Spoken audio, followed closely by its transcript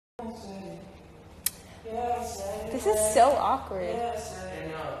This is so awkward. I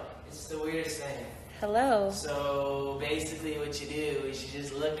know. It's the weirdest thing. Hello. So basically what you do is you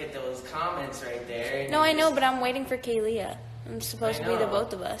just look at those comments right there. No, I know, but I'm waiting for Kaylia. I'm supposed to be the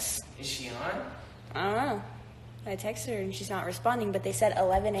both of us. Is she on? I don't know. I texted her and she's not responding, but they said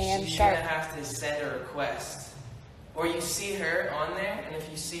 11 a.m. She's sharp. going to have to send a request. Or you see her on there, and if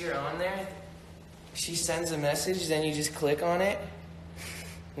you see her on there, she sends a message, then you just click on it.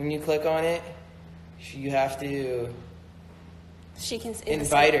 When you click on it, you have to She can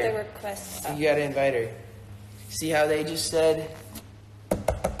invite her. The request. You got to invite her. See how they just said?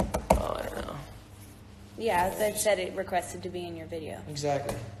 Oh, I don't know. Yeah, that said it requested to be in your video.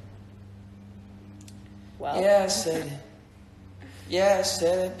 Exactly. Well. Yeah, I said it. Yeah, I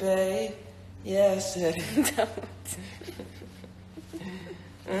said it, babe. Yeah, I said it. Don't.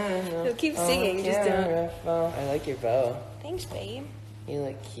 You'll keep singing, just don't. I like your bow. Thanks, babe. You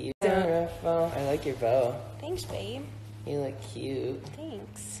look cute. I like your bow. Thanks, babe. You look cute.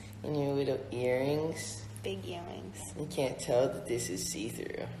 Thanks. And your little earrings. Big earrings. You can't tell that this is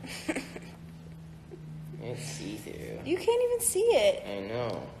see-through. It's see-through. You can't even see it. I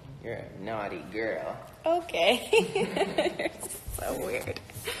know. You're a naughty girl. Okay. You're so weird.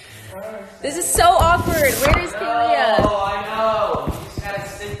 This is so awkward. Where is Kaylia? Oh, I know. You just gotta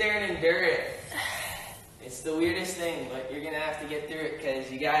sit there and endure it. It's the weirdest thing, but you're gonna have to get through it because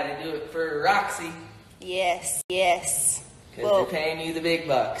you gotta do it for Roxy. Yes, yes. Because they're paying you the big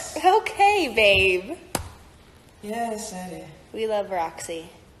bucks. Okay, babe. Yeah, I said it. We love Roxy.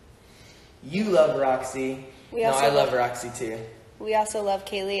 You love Roxy. We No, also I love Roxy too. We also love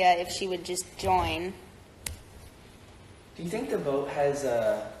Kaylia if she would just join. Do you think the boat has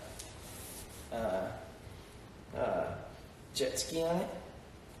a jet ski on it?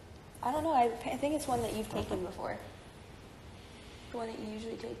 I don't know. I think it's one that you've taken before. The one that you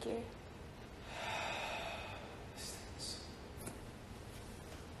usually take here.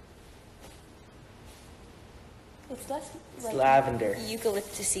 It's less like lavender.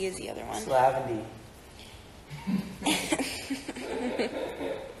 Eucalyptus-y is the other one. It's lavendy.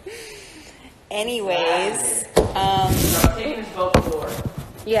 Anyways, I've taken this boat before.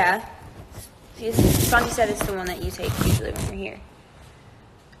 yeah. Santi said it's the one that you take usually when you're here.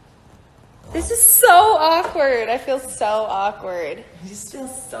 This is so awkward. I feel so awkward. You just feel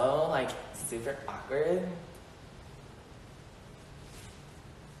so, like, super awkward.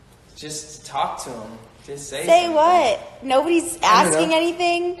 Just talk to him. Just say something. What? Nobody's asking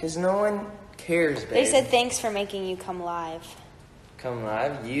anything? Because no one cares, babe. They said thanks for making you come live. Come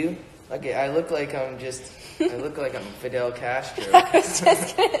live? You? Okay, I look like I'm Fidel Castro. I was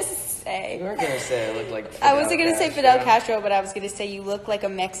just going to say. You weren't going to say I look like Fidel Castro. I wasn't going to say Fidel Castro, but I was going to say you look like a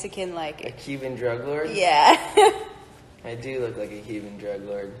Mexican, like... A Cuban drug lord? Yeah. I do look like a Cuban drug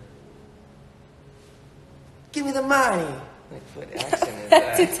lord. Give me the money! Like, what accent is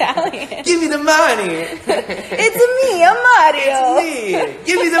that? That's Italian. Give me the money! It's me, I'm Mario. It's me!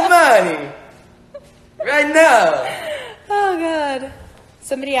 Give me the money! Right now! Oh, God.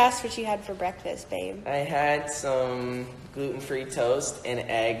 Somebody asked what you had for breakfast, babe. I had some gluten-free toast and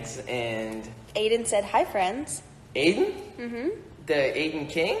eggs and... Aiden said, hi, friends. Aiden? Mm-hmm. The Aiden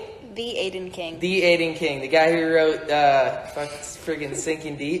King? The Aiden King. The Aiden King. The guy who wrote, friggin'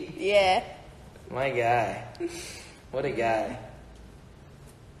 Sinking Deep? Yeah. My guy. What a guy.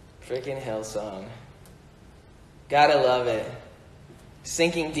 Freaking Hillsong. Gotta love it.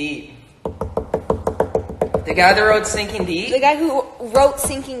 Sinking Deep. The guy that wrote Sinking Deep? The guy who wrote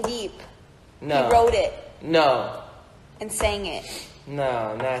Sinking Deep. No. He wrote it. No. And sang it.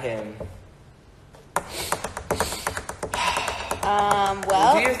 No, not him.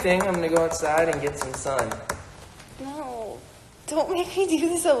 Well. Do your thing. I'm gonna go outside and get some sun. No. Don't make me do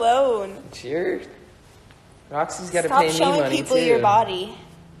this alone. It's yours. Roxy's gotta pay me money, Stop showing people too. your body.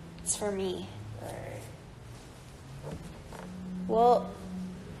 It's for me. Alright. Well,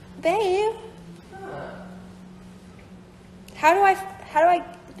 babe. How do I,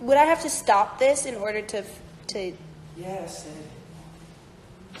 would I have to stop this in order to Yes.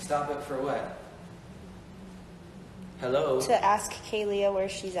 Stop it for what? Hello? to ask Kaylia where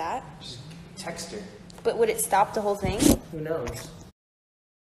she's at? Just text her. But would it stop the whole thing? Who knows?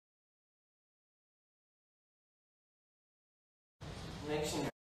 Makes you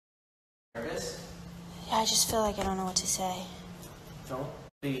nervous? Yeah, I just feel like I don't know what to say. Don't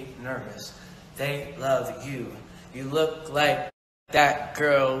be nervous. They love you. You look like that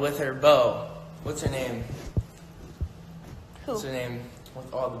girl with her bow. What's her name? Who? What's her name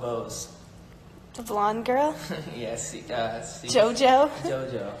with all the bows? The blonde girl? Yes, Jojo?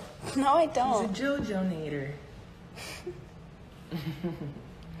 Jojo. No, I don't. He's a Jojo-nator.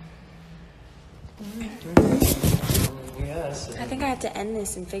 Yes. I think I have to end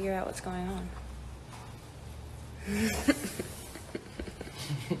this and figure out what's going on.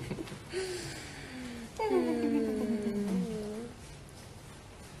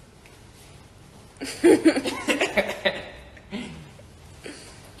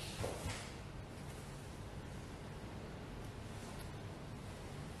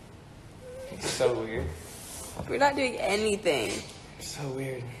 It's so weird. We're not doing anything. So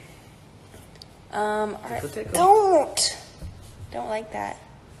weird. Alright. Don't like that.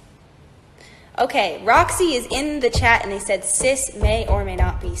 Okay, Roxy is in the chat and they said sis may or may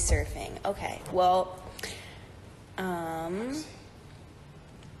not be surfing. Okay, well,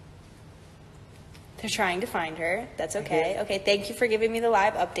 they're trying to find her. That's okay. Okay, thank you for giving me the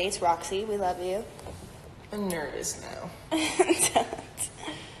live updates, Roxy. We love you. I'm nervous now.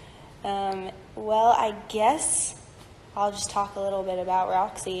 Well, I guess I'll just talk a little bit about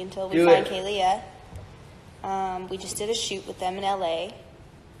Roxy until we Do find it. Kalia. We just did a shoot with them in LA.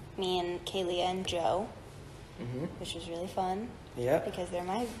 Me and Kalia and Joe, which was really fun. Yep. Because they're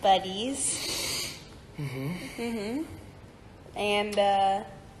my buddies. And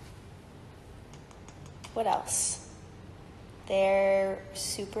what else? They're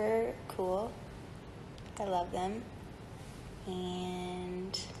super cool. I love them.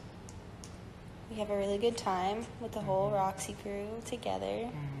 And we have a really good time with the whole Roxy crew together.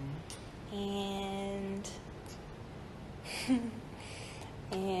 And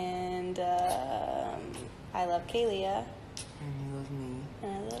I love Kalia. And you love me.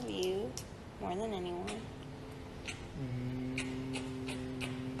 And I love you more than anyone.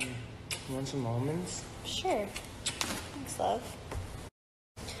 You want some almonds? Sure. Thanks, love.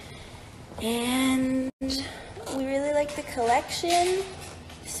 And we really like the collection.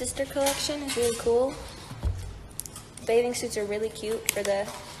 The sister collection is really cool. Bathing suits are really cute for the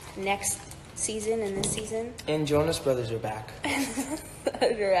next season and this season. And Jonas Brothers are back.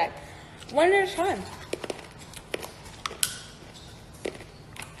 Correct. One at a time.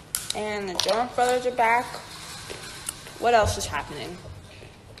 And the Jonas Brothers are back. What else is happening?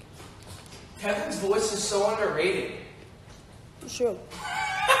 Kevin's voice is so underrated. It's true.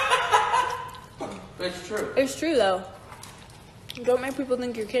 But it's true. It's true, though. Don't make people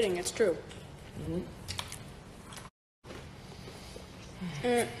think you're kidding. It's true.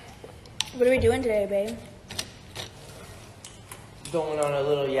 What are we doing today, babe? Going on a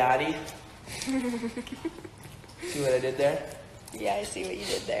little yachty. See what I did there? Yeah, I see what you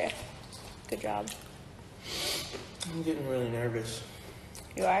did there. Good job. I'm getting really nervous.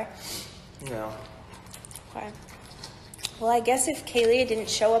 You are? No. Okay. Well, I guess if Kalia didn't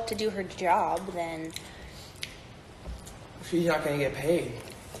show up to do her job, then She's not gonna get paid.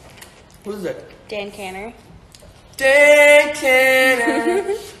 Who's that? Dan Canner. Dan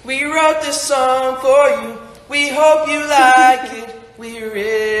Canner, we wrote this song for you. We hope you like it. We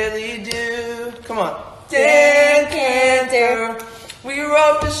really do. Come on. Dan Canner, we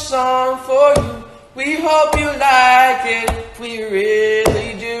wrote this song for you. We hope you like it. We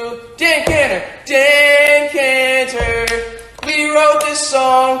really do. Dan Canner, Dan Canner, we wrote this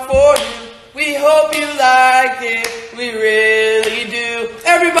song for you. We hope you like it. We really do.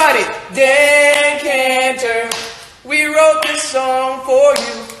 Everybody, Dan Cantor, we wrote this song for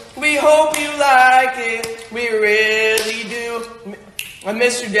you. We hope you like it. We really do. I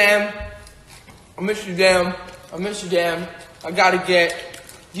miss you, Dan. I miss you, Dan. I miss you, Dan. I gotta get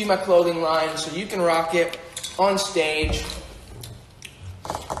you my clothing line so you can rock it on stage.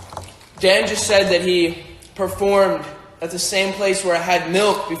 Dan just said that he performed at the same place where I had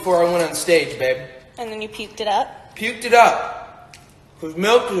milk before I went on stage, babe. And then you puked it up? Puked it up. Because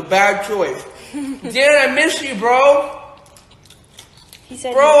milk is a bad choice. Dan, I miss you, bro. He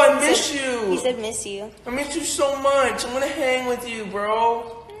said, Bro, I miss you. He said miss you. I miss you so much. I'm going to hang with you,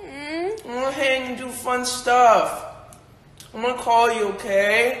 bro. I'm going to hang and do fun stuff. I'm going to call you,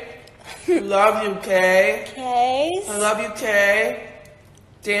 okay? I love you, okay? Okay. I love you, okay?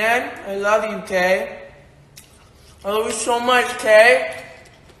 Dan, I love you, okay? I love you so much, okay?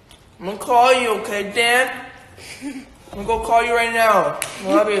 I'm gonna call you, okay, Dan? I'm gonna go call you right now. I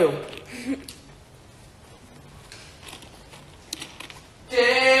love you.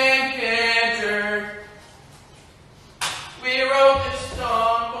 Dan Cantor, we wrote this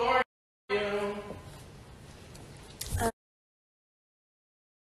song for you.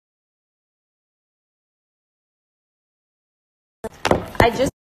 I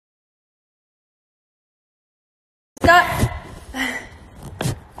just got...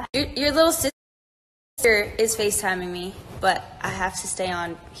 Your little sister is FaceTiming me, but I have to stay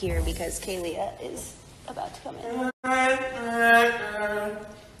on here because Kalia is about to come in. I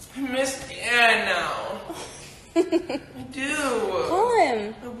miss Anna. I do. Call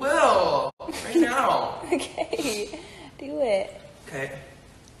him. I will. Right now. Okay. Do it. Okay.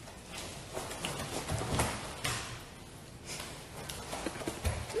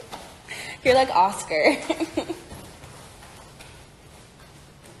 You're like Oscar.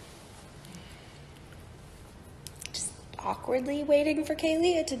 Just awkwardly waiting for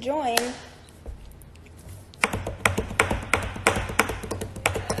Kaylia to join.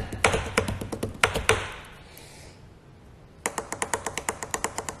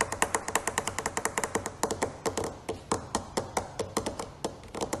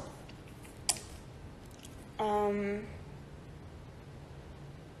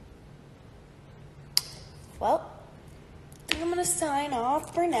 Well, I think I'm gonna sign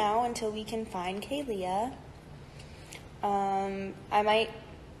off for now until we can find Kaylia. I might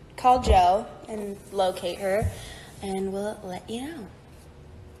call Joe and locate her, and we'll let you know.